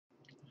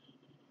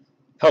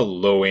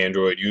Hello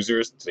Android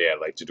users, today I'd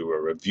like to do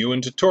a review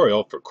and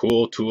tutorial for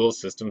Cool Tool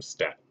System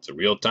Stat. It's a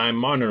real-time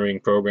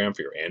monitoring program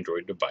for your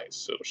Android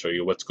device. It'll show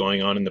you what's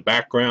going on in the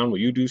background while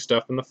you do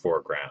stuff in the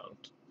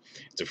foreground.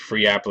 It's a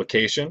free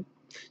application.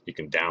 You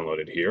can download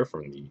it here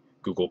from the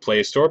Google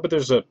Play Store, but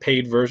there's a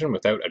paid version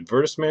without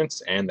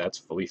advertisements and that's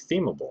fully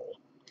themable.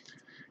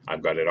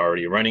 I've got it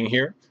already running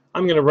here.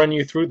 I'm going to run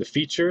you through the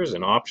features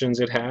and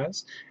options it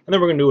has, and then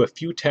we're going to do a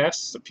few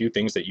tests, a few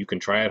things that you can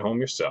try at home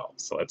yourself.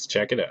 So let's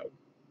check it out.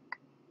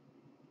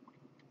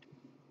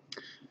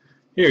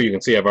 Here you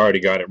can see I've already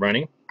got it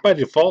running. By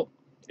default,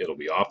 it'll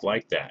be off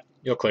like that.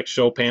 You'll click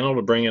Show Panel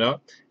to bring it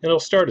up, and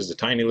it'll start as a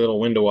tiny little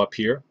window up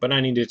here, but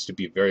I need it to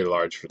be very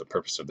large for the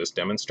purpose of this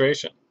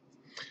demonstration.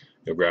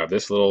 You'll grab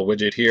this little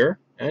widget here,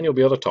 and you'll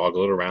be able to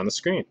toggle it around the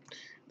screen.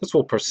 This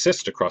will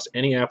persist across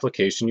any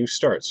application you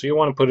start, so you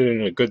want to put it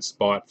in a good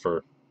spot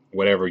for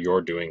whatever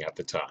you're doing at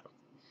the time.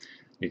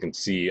 You can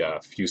see a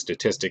few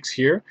statistics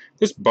here.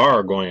 This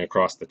bar going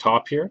across the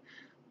top here,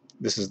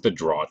 this is the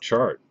draw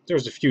chart.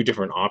 There's a few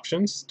different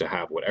options to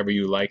have whatever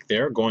you like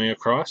there going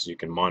across. You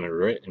can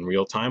monitor it in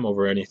real time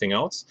over anything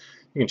else.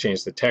 You can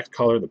change the text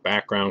color, the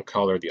background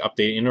color, the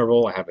update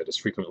interval. I have it as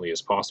frequently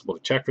as possible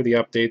to check for the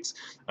updates.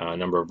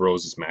 Number of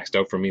rows is maxed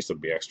out for me, so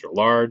it'll be extra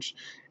large.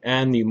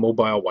 And the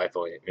mobile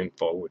Wi-Fi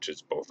info, which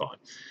is both on.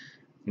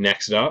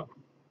 Next up,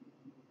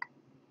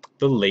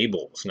 the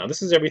labels. Now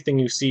this is everything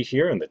you see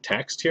here in the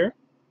text here.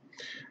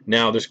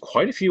 Now there's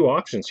quite a few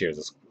options here.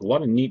 There's a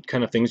lot of neat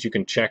kind of things you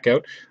can check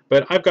out,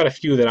 but I've got a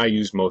few that I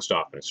use most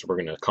often, so we're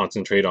going to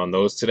concentrate on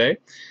those today.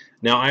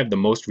 Now I have the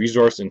most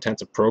resource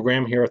intensive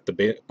program here at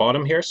the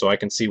bottom here, so I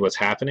can see what's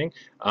happening.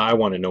 I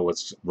want to know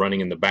what's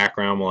running in the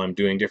background while I'm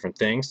doing different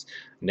things.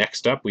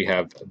 Next up we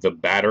have the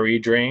battery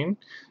drain.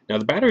 Now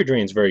the battery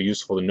drain is very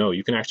useful to know.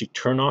 You can actually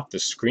turn off the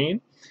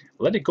screen,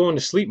 let it go into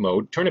sleep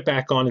mode, turn it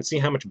back on, and see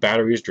how much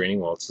battery is draining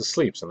while it's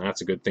asleep. So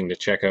that's a good thing to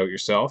check out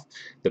yourself.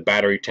 The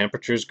battery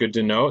temperature is good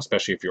to know,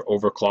 especially if you're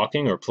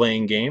overclocking or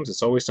playing games.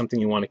 It's always something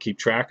you want to keep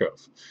track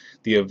of.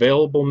 The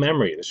available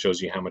memory, this shows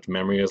you how much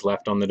memory is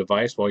left on the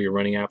device while you're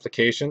running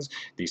applications.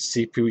 The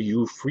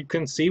CPU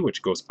frequency,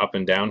 which goes up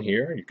and down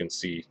here. You can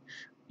see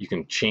you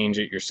can change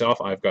it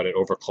yourself. I've got it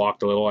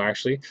overclocked a little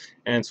actually,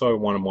 and so I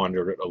want to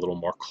monitor it a little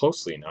more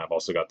closely. Now I've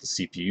also got the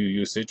CPU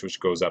usage,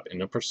 which goes up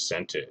in a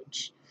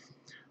percentage.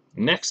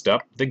 Next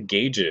up, the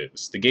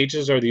gauges. The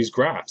gauges are these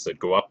graphs that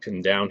go up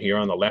and down here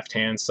on the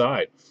left-hand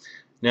side.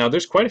 Now,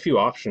 there's quite a few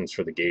options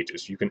for the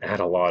gauges. You can add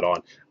a lot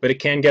on, but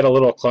it can get a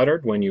little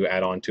cluttered when you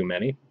add on too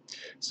many.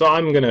 So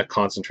I'm going to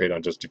concentrate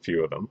on just a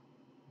few of them.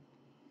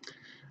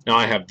 Now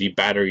I have the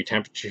battery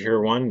temperature here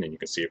one, and you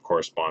can see it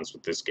corresponds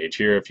with this gauge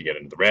here. If you get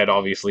into the red,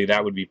 obviously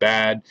that would be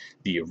bad.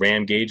 The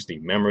RAM gauge, the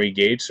memory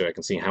gauge, so I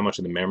can see how much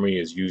of the memory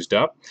is used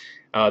up.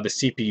 The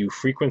CPU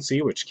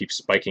frequency, which keeps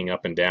spiking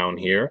up and down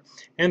here,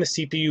 and the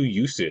CPU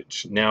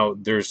usage. Now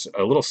there's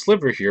a little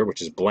sliver here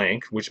which is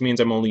blank, which means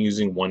I'm only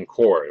using one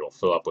core. It'll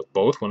fill up with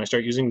both when I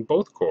start using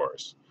both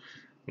cores.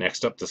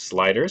 Next up, the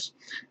sliders.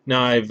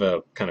 Now I've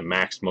kind of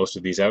maxed most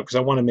of these out because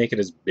I want to make it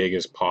as big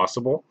as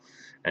possible,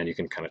 and you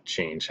can kind of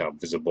change how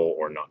visible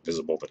or not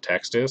visible the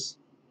text is.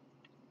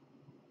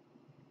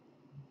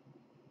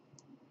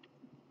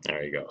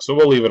 There you go. So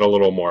we'll leave it a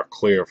little more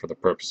clear for the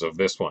purpose of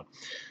this one.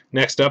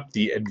 Next up,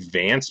 the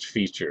advanced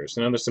features.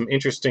 Now there's some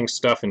interesting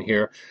stuff in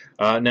here.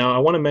 Now I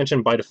want to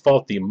mention by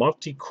default the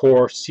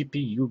multi-core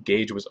CPU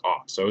gauge was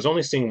off. So I was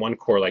only seeing one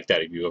core like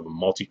that. If you have a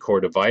multi-core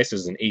device,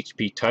 it's an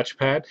HP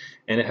touchpad,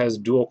 and it has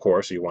dual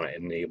core, so you want to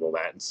enable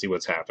that and see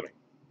what's happening.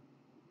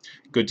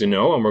 Good to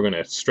know, and we're going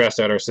to stress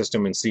out our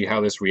system and see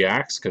how this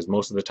reacts, because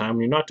most of the time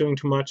when you're not doing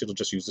too much, it'll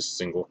just use a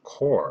single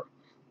core.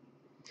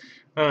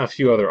 A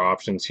few other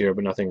options here,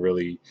 but nothing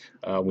really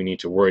we need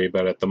to worry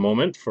about at the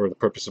moment for the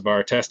purpose of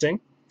our testing.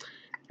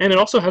 And it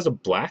also has a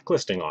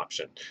blacklisting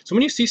option. So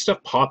when you see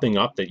stuff popping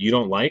up that you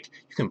don't like,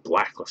 you can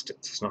blacklist it.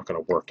 It's not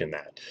going to work in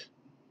that.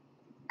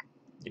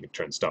 You can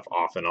turn stuff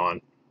off and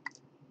on.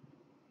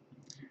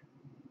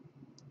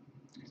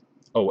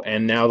 Oh,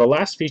 and now the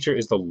last feature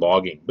is the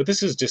logging, but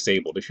this is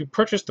disabled. If you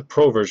purchase the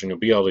Pro version, you'll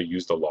be able to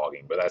use the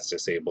logging, but that's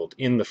disabled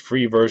in the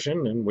free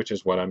version, and which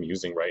is what I'm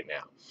using right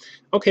now.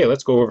 Okay,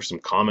 let's go over some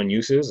common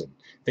uses and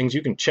things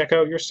you can check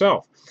out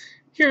yourself.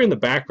 Here in the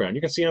background,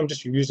 you can see I'm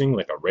just using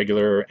like a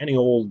regular, any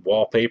old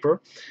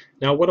wallpaper.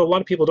 Now, what a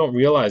lot of people don't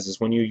realize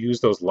is when you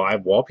use those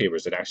live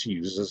wallpapers, it actually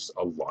uses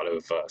a lot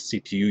of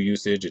CPU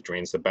usage. It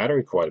drains the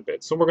battery quite a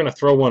bit. So we're going to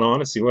throw one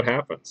on and see what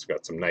happens.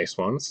 Got some nice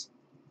ones.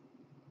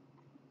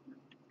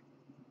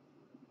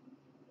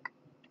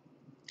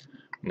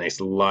 Nice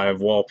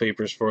live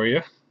wallpapers for you.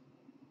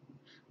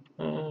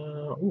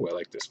 Ooh, I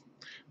like this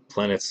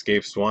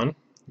Planetscapes one.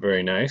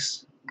 Very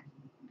nice.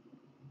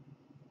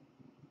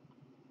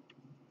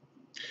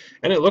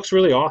 And it looks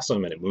really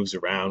awesome, and it moves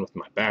around with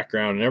my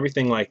background and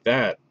everything like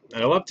that.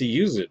 And I love to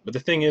use it, but the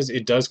thing is,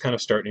 it does kind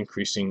of start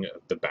increasing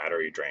the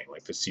battery drain.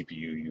 Like the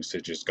CPU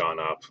usage has gone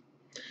up.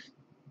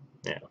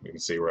 Yeah, you can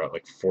see we're at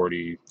like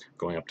 40,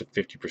 going up to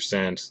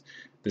 50%.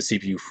 The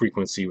CPU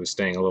frequency was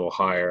staying a little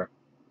higher.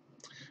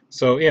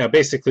 So yeah,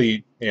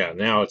 basically, yeah,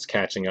 now it's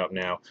catching up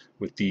now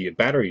with the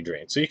battery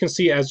drain. So you can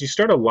see as you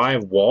start a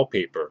live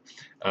wallpaper,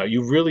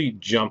 you really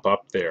jump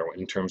up there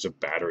in terms of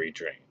battery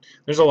drain.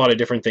 There's a lot of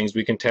different things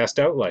we can test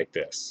out like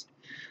this.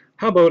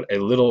 How about a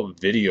little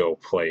video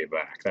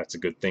playback? That's a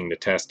good thing to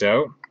test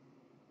out.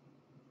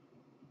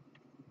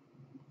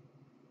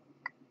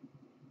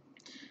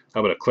 How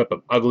about a clip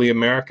of Ugly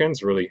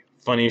Americans? Really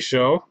funny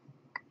show.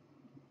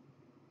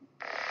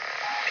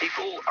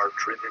 People are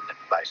driven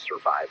by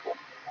survival.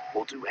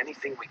 We'll do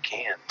anything we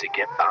can to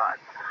get by.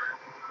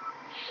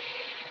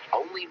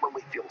 Only when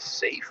we feel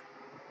safe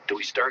do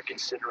we start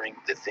considering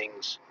the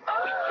things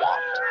we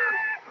want.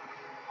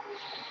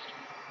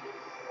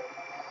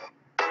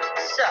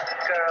 Sup,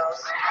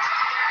 girls?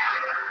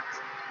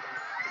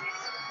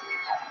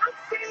 I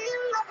see you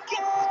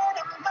looking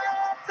in my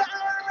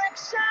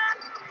direction.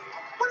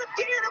 Wanna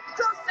get up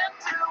closer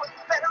to a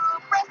federal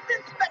breast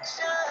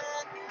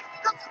inspection.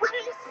 'Cause when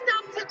you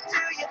stop to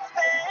do your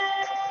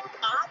thing,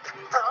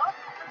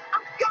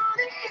 I'm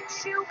gonna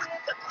hit you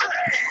with a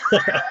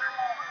thing.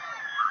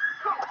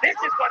 This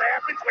is what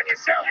happens when you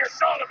sell your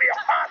soul to be a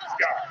pop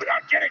star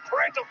without getting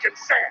parental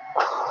consent.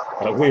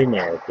 Ugly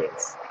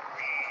Americans.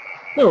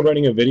 No,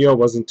 running a video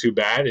wasn't too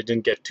bad. It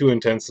didn't get too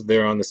intensive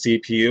there on the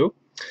CPU.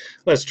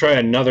 Let's try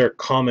another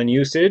common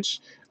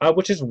usage,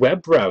 which is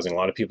web browsing. A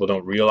lot of people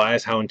don't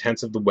realize how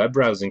intensive the web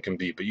browsing can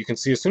be, but you can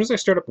see as soon as I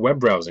start up web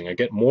browsing, I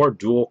get more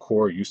dual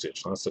core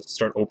usage. Let's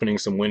start opening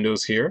some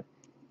windows here.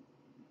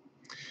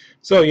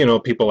 So, you know,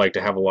 people like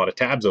to have a lot of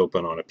tabs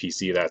open on a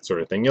PC, that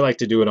sort of thing. You like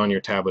to do it on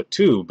your tablet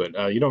too,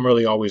 but you don't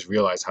really always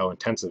realize how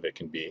intensive it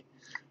can be.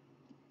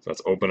 So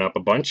let's open up a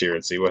bunch here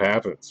and see what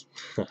happens.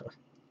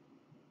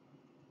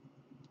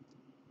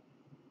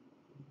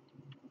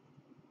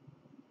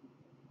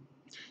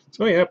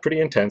 So yeah, pretty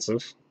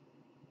intensive.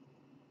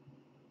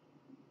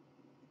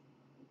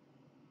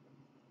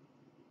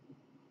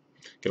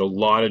 Get a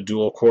lot of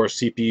dual core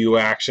CPU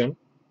action.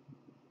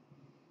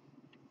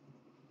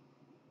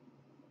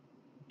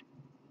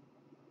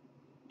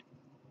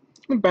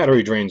 The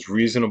battery drain's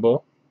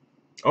reasonable.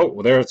 Oh,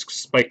 well, there it's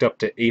spiked up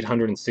to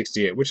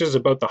 868, which is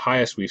about the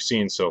highest we've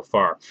seen so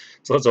far.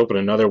 So let's open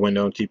another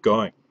window and keep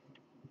going.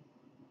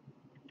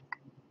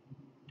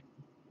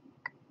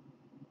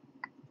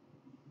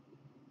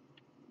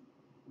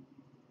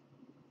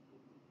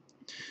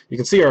 You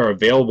can see our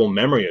available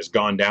memory has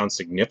gone down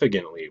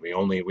significantly.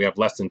 We have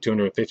less than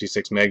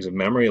 256 megs of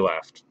memory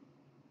left.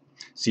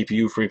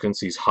 CPU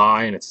frequency is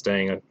high and it's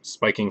staying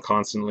spiking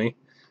constantly.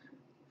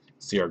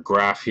 See our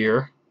graph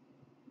here.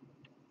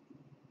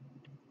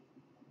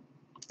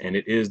 And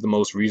it is the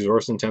most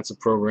resource intensive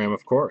program,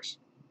 of course.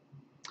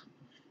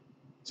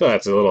 So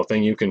that's a little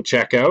thing you can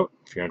check out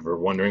if you're ever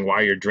wondering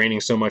why you're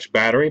draining so much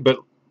battery, but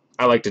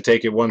I like to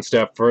take it one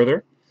step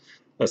further.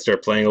 Let's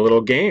start playing a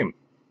little game.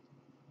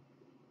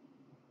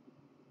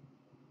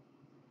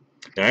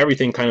 Now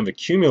everything kind of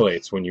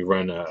accumulates when you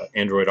run an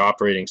Android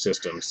operating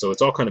system, so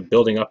it's all kind of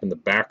building up in the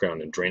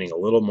background and draining a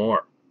little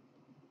more.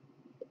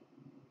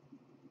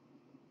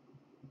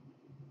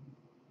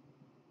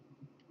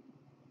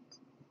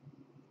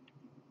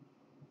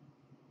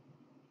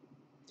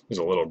 There's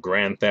a little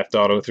Grand Theft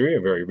Auto 3, a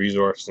very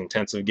resource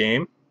intensive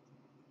game.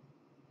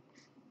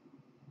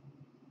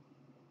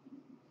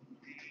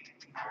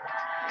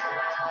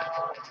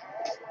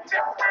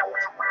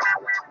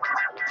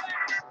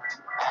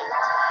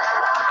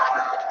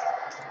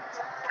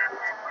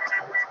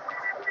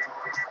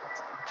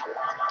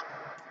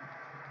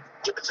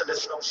 Give it till the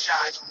snow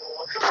shines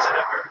more, till the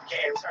earth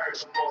can't turn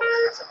some more,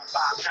 till I'm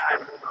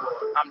 5'9"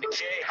 more. I'm the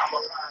king, I'ma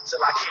rhyme till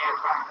I can't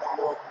rhyme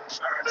no more,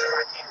 earn till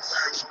I can't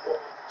turn some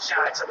more,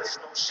 shine till the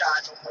snow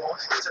shine no more,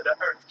 till the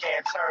earth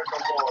can't turn no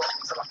more,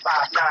 till I'm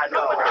 5'9" no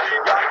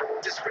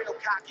more. Just real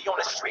cocky on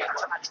the street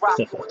till I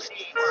drop 14,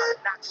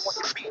 knock you on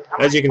your feet.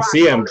 As you can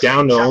see, I'm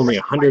down to only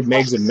 100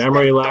 megs of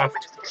memory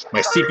left.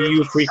 My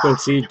CPU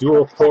frequency,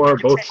 dual core,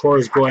 both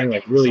cores going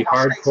like really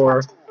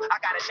hardcore. I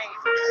got a name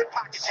for this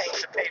pocket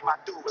change to pay my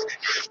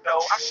dues.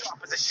 No, I'm sharp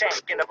as a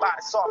shank and about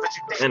as soft as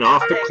you think. And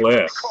off the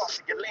cliff.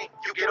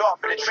 You get off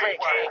in the drink.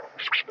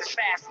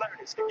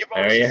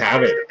 There you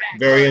have it.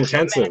 Very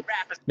intensive.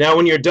 Now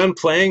when you're done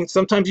playing,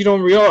 sometimes you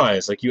don't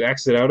realize, like you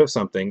exit out of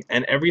something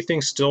and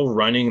everything's still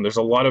running. There's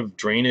a lot of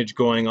drainage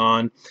going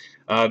on.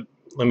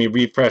 Let me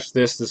refresh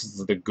this. This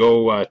is the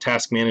Go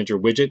Task Manager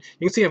widget.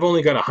 You can see I've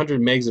only got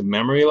 100 megs of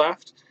memory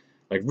left.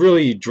 Like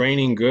really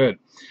draining good.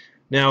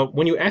 Now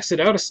when you exit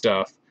out of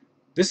stuff,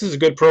 this is a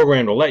good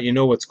program to let you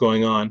know what's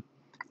going on,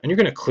 and you're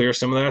going to clear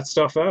some of that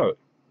stuff out.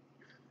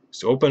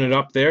 So open it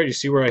up there. You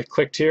see where I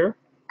clicked here?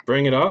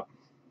 Bring it up,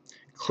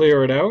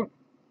 clear it out.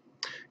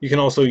 You can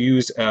also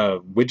use a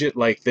widget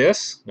like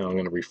this. Now I'm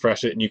going to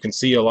refresh it, and you can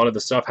see a lot of the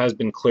stuff has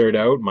been cleared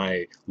out.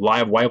 My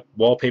live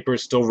wallpaper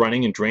is still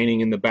running and draining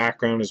in the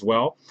background as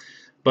well.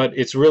 But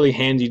it's really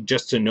handy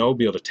just to know,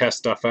 be able to test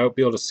stuff out,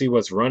 be able to see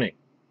what's running.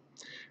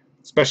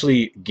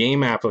 Especially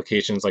game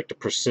applications like to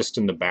persist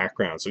in the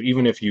background. So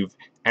even if you've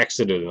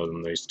exited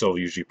them, they still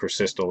usually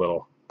persist a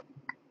little,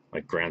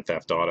 like Grand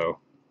Theft Auto.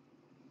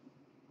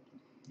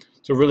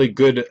 It's a really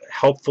good,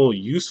 helpful,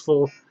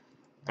 useful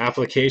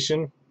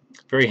application.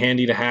 Very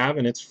handy to have,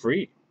 and it's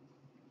free.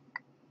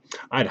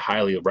 I'd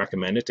highly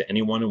recommend it to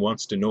anyone who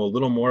wants to know a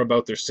little more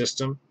about their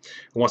system,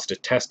 who wants to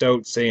test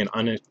out, say,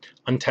 an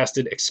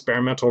untested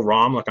experimental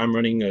ROM, like I'm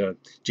running a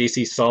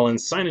GSM Cell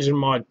Signal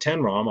Mod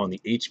 10 ROM on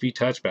the HP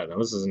touchpad. Now,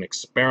 this is an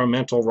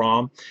experimental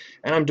ROM,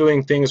 and I'm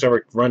doing things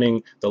like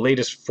running the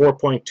latest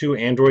 4.2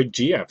 Android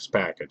GFs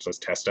package. Let's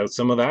test out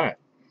some of that.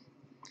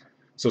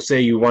 So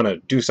say you want to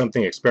do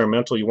something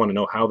experimental, you want to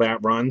know how that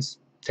runs,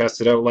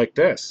 test it out like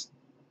this.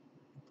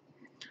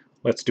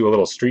 Let's do a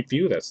little street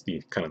view. That's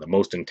the kind of the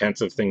most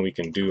intensive thing we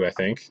can do, I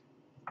think.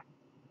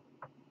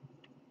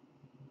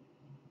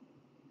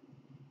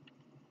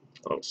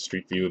 Oh,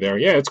 street view there.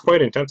 Yeah, it's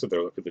quite intensive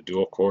there. Look at the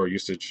dual core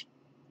usage.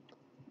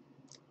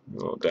 A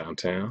little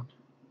downtown.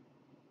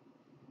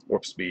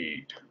 Warp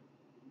speed.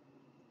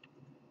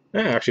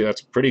 Yeah, actually,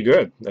 that's pretty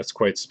good. That's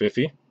quite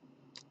spiffy.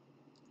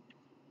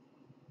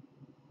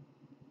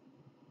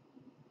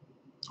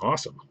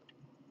 Awesome.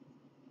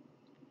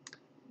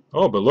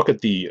 Oh, but look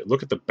at the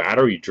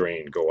battery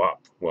drain go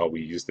up while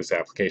we use this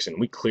application.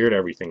 We cleared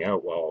everything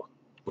out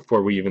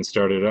before we even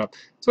started it up.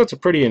 So it's a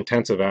pretty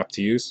intensive app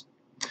to use.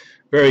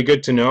 Very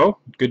good to know.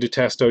 Good to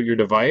test out your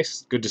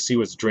device. Good to see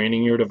what's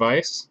draining your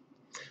device.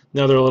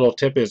 Another little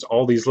tip is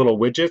all these little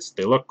widgets,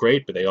 they look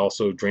great, but they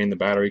also drain the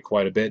battery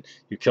quite a bit.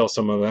 You kill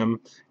some of them,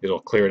 it'll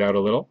clear it out a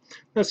little.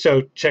 Let's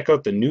check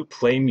out the new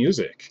Play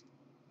Music.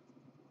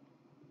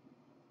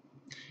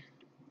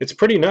 It's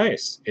pretty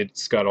nice.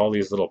 It's got all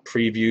these little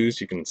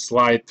previews. You can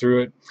slide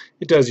through it.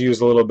 It does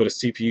use a little bit of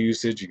CPU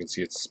usage. You can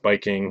see it's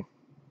spiking.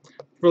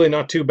 Really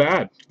not too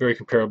bad. Very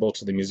comparable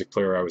to the music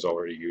player I was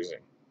already using.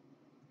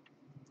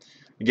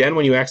 Again,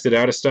 when you exit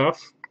out of stuff,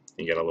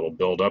 you get a little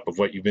build-up of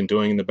what you've been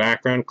doing in the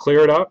background. Clear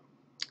it up.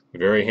 A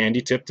very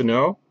handy tip to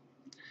know.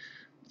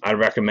 I'd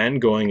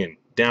recommend going and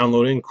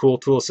downloading Cool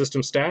Tool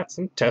System Stats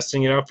and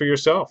testing it out for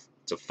yourself.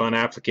 It's a fun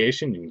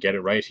application. You can get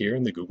it right here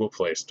in the Google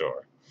Play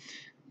Store.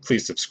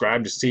 Please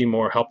subscribe to see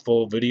more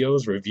helpful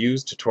videos,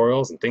 reviews,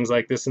 tutorials, and things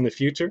like this in the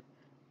future.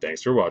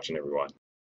 Thanks for watching, everyone.